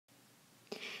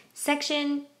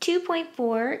Section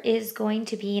 2.4 is going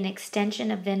to be an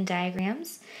extension of Venn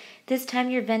diagrams. This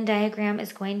time your Venn diagram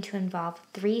is going to involve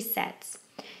 3 sets.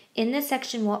 In this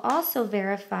section, we'll also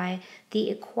verify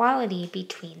the equality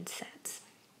between sets.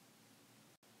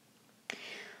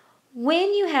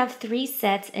 When you have 3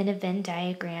 sets in a Venn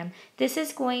diagram, this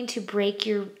is going to break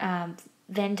your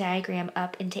Venn diagram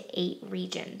up into 8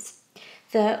 regions.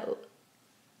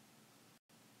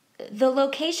 The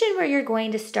location where you're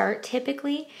going to start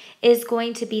typically is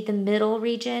going to be the middle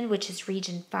region, which is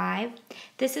region 5.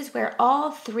 This is where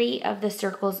all 3 of the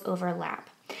circles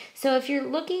overlap. So if you're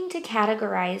looking to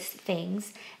categorize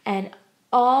things and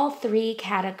all 3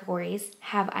 categories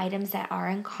have items that are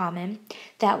in common,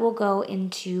 that will go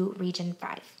into region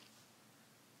 5.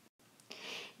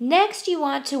 Next, you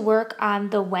want to work on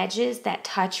the wedges that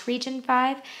touch region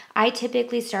 5. I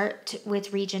typically start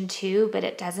with region 2, but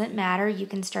it doesn't matter. You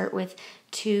can start with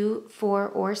 2, 4,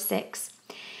 or 6.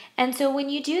 And so when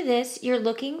you do this, you're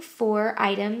looking for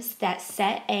items that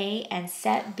set A and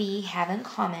set B have in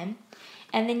common.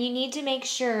 And then you need to make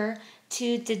sure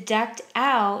to deduct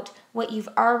out what you've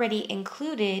already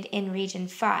included in region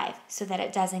 5 so that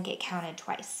it doesn't get counted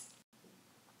twice.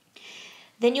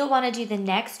 Then you'll want to do the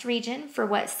next region for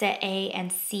what set A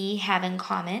and C have in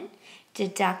common.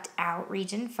 Deduct out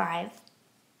region 5.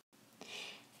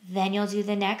 Then you'll do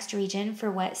the next region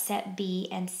for what set B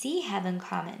and C have in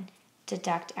common.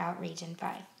 Deduct out region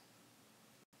 5.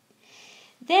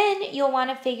 Then you'll want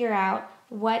to figure out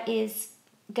what is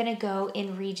going to go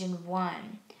in region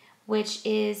 1, which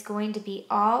is going to be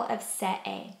all of set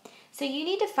A. So you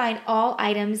need to find all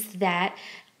items that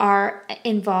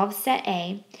involve set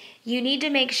A. You need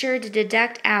to make sure to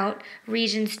deduct out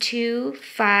regions 2,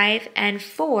 5, and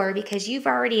 4 because you've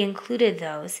already included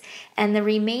those, and the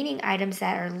remaining items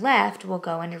that are left will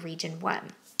go into region 1.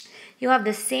 You'll have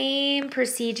the same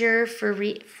procedure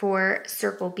for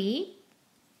circle B,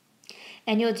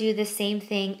 and you'll do the same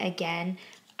thing again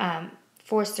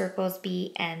for circles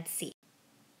B and C.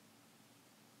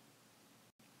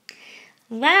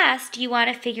 Last, you want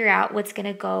to figure out what's going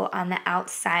to go on the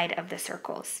outside of the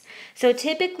circles. So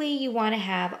typically you want to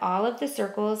have all of the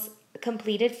circles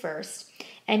completed first,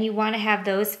 and you want to have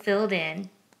those filled in.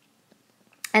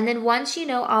 And then once you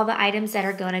know all the items that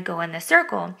are going to go in the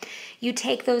circle, you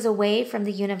take those away from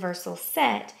the universal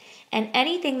set, and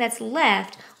anything that's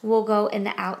left will go in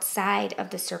the outside of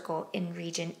the circle in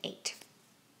region 8.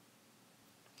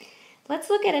 Let's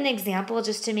look at an example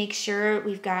just to make sure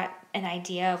we've got an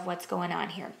idea of what's going on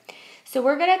here. So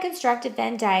we're going to construct a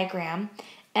Venn diagram,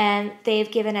 and they've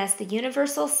given us the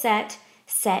universal set,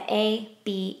 set A,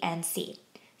 B, and C.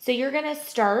 So you're going to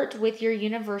start with your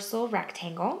universal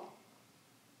rectangle.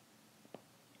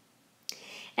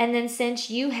 And then since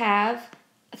you have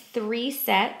 3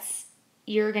 sets,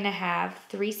 you're going to have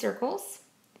 3 circles,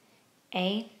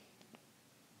 A,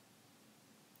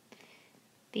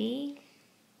 B,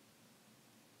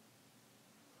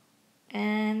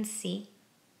 and C.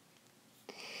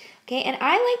 Okay, and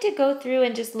I like to go through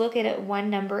and just look at it one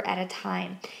number at a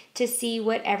time to see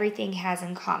what everything has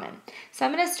in common. So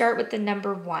I'm going to start with the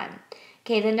number 1.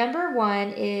 Okay, the number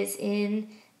 1 is in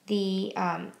the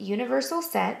universal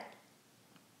set.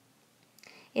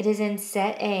 It is in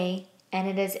set A, and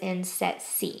it is in set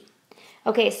C.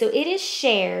 Okay, so it is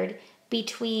shared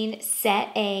between set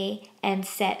A and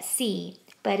set C,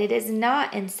 but it is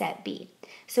not in set B.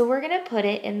 So we're going to put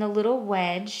it in the little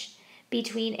wedge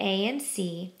between A and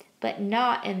C, but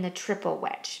not in the triple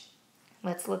wedge.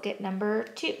 Let's look at number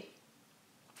 2.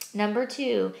 Number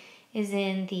 2 is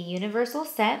in the universal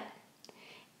set,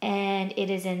 and it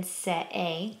is in set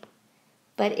A,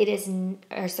 but it is,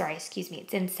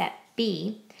 it's in set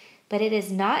B, but it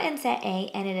is not in set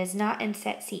A, and it is not in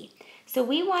set C. So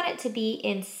we want it to be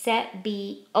in set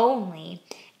B only,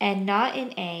 and not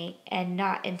in A, and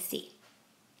not in C.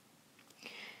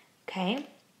 Okay,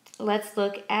 let's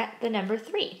look at the number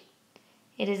 3.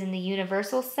 It is in the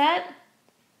universal set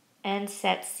and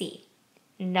set C,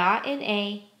 not in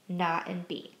A, not in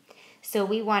B. So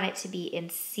we want it to be in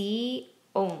C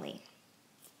only.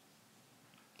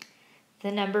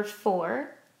 The number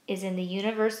 4 is in the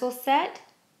universal set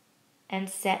and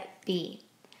set B,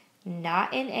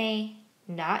 not in A,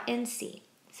 not in C.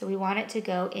 So we want it to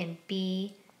go in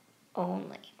B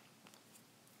only.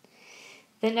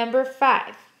 The number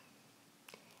 5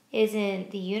 is in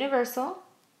the universal.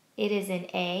 It is in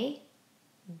A,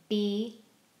 B,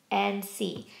 and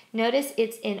C. Notice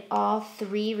it's in all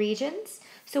 3 regions.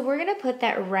 So we're going to put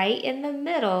that right in the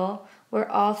middle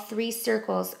where all 3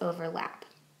 circles overlap.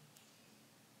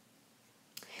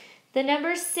 The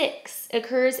number 6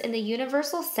 occurs in the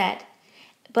universal set,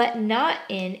 but not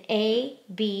in A,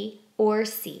 B, or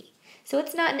C. So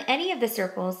it's not in any of the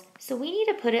circles, so we need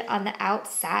to put it on the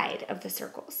outside of the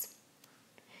circles.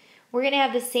 We're going to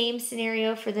have the same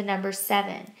scenario for the number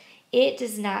 7. It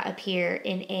does not appear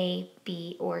in A,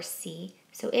 B, or C,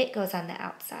 so it goes on the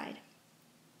outside.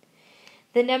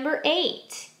 The number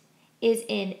 8 is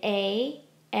in A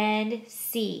and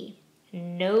C,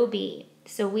 no B.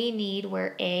 So we need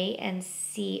where A and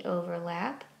C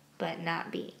overlap, but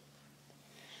not B.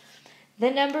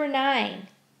 The number 9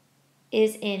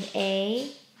 is in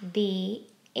A, B,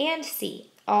 and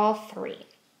C, all 3.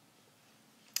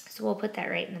 So we'll put that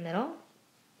right in the middle.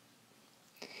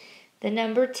 The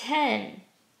number 10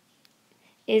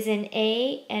 is in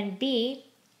A and B,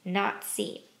 not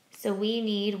C. So we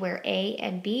need where A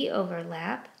and B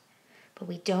overlap, but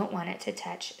we don't want it to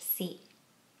touch C.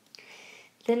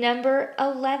 The number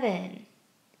 11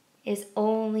 is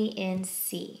only in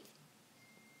C.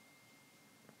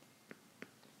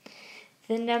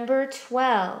 The number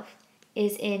 12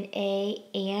 is in A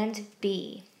and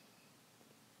B.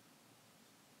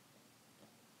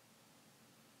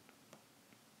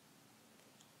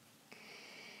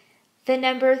 The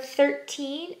number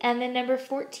 13 and the number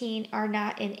 14 are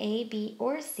not in A, B,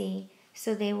 or C,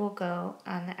 so they will go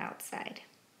on the outside.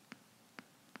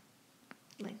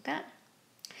 Like that.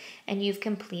 And you've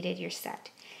completed your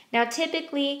set. Now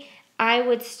typically I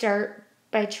would start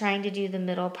by trying to do the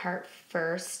middle part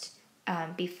first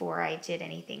before I did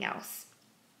anything else.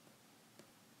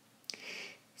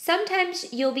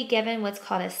 Sometimes you'll be given what's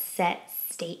called a set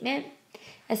statement.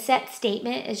 A set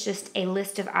statement is just a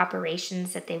list of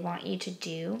operations that they want you to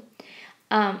do.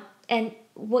 And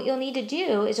what you'll need to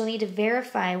do is you'll need to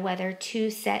verify whether 2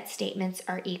 set statements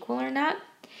are equal or not.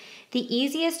 The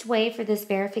easiest way for this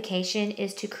verification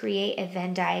is to create a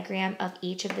Venn diagram of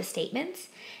each of the statements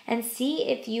and see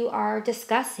if you are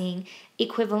discussing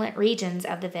equivalent regions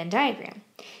of the Venn diagram.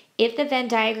 If the Venn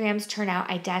diagrams turn out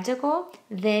identical,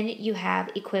 then you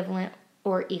have equivalent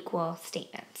or equal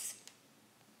statements.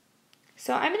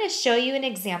 So I'm going to show you an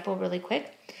example really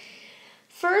quick.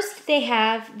 First, they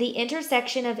have the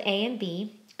intersection of A and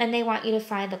B, and they want you to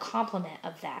find the complement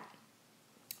of that.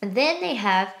 And then they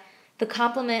have the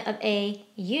complement of A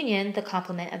union the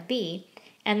complement of B.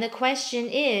 And the question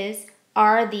is,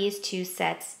 are these 2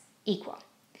 sets equal?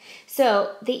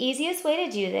 So the easiest way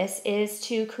to do this is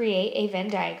to create a Venn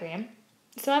diagram.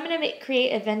 So I'm going to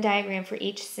create a Venn diagram for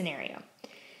each scenario.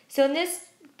 So in this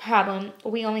problem,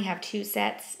 we only have 2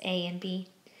 sets, A and B.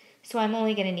 So I'm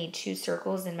only going to need 2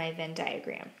 circles in my Venn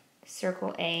diagram.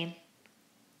 Circle A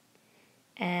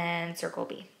and circle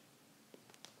B.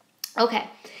 Okay,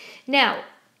 now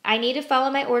I need to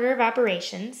follow my order of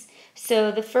operations.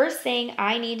 So the first thing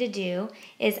I need to do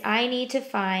is I need to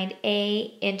find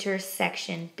A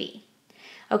intersection B.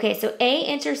 Okay, so A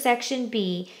intersection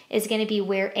B is going to be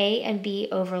where A and B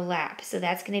overlap. So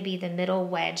that's going to be the middle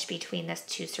wedge between those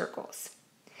 2 circles.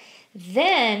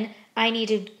 Then I need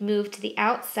to move to the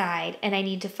outside and I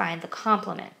need to find the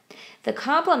complement. The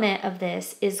complement of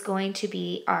this is going to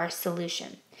be our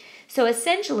solution. So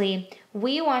essentially,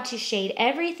 we want to shade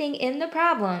everything in the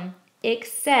problem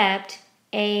except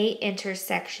A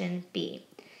intersection B.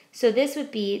 So this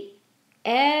would be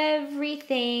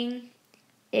everything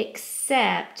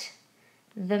except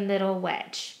the middle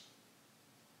wedge.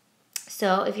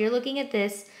 So if you're looking at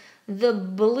this, the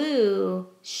blue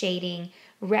shading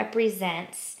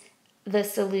represents the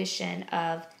solution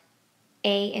of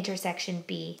A intersection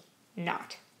B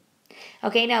not.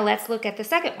 Okay, now let's look at the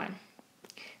second one.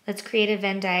 Let's create a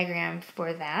Venn diagram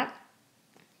for that.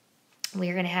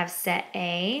 We're going to have set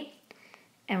A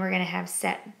and we're going to have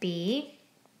set B.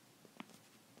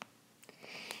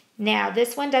 Now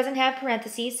this one doesn't have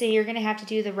parentheses, so you're going to have to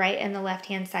do the right and the left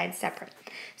hand side separate.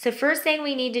 So first thing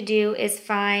we need to do is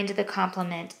find the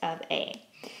complement of A.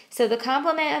 So the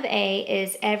complement of A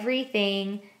is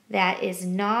everything that is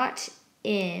not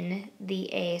in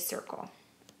the A circle.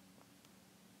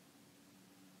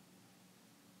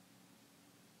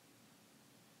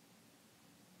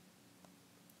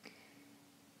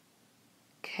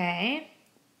 Okay.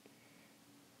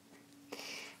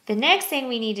 The next thing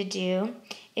we need to do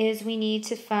is we need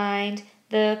to find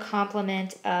the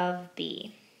complement of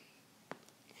B.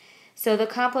 So the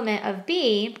complement of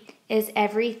B is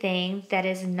everything that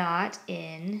is not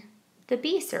in the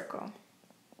B circle.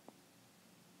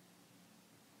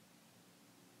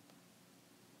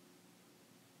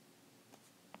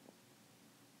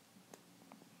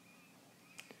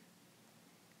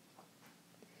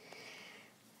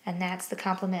 And that's the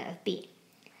complement of B.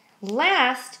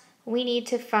 Last, we need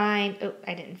to find, oh,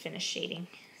 I didn't finish shading,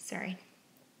 sorry.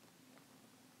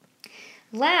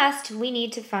 Last, we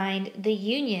need to find the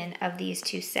union of these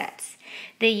two sets.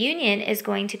 The union is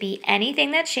going to be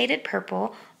anything that's shaded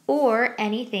purple or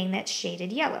anything that's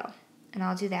shaded yellow. And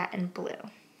I'll do that in blue.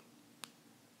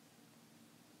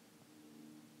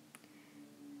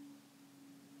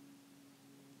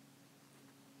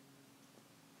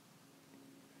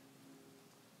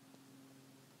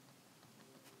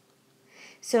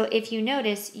 So if you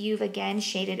notice, you've again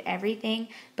shaded everything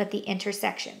but the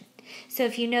intersection. So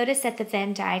if you notice that the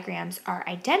Venn diagrams are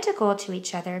identical to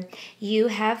each other, you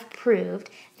have proved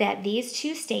that these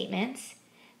two statements,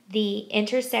 the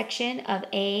intersection of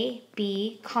A,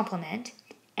 B complement,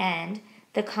 and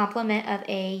the complement of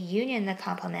A union the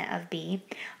complement of B,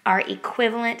 are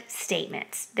equivalent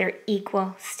statements. They're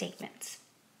equal statements.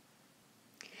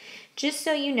 Just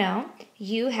so you know,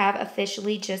 you have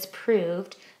officially just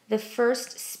proved the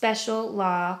first special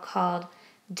law called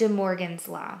De Morgan's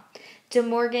Law. De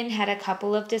Morgan had a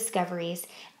couple of discoveries,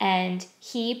 and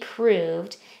he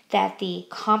proved that the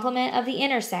complement of the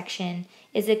intersection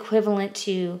is equivalent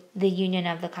to the union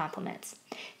of the complements.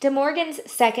 De Morgan's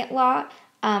second law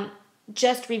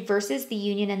just reverses the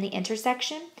union and the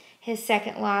intersection. His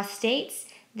second law states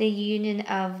the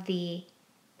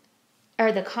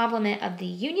complement of the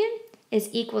union is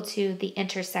equal to the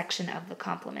intersection of the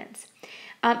complements.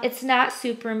 It's not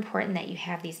super important that you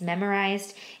have these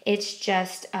memorized. It's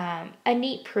just a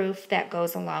neat proof that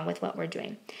goes along with what we're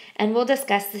doing. And we'll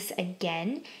discuss this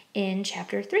again in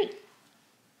Chapter 3.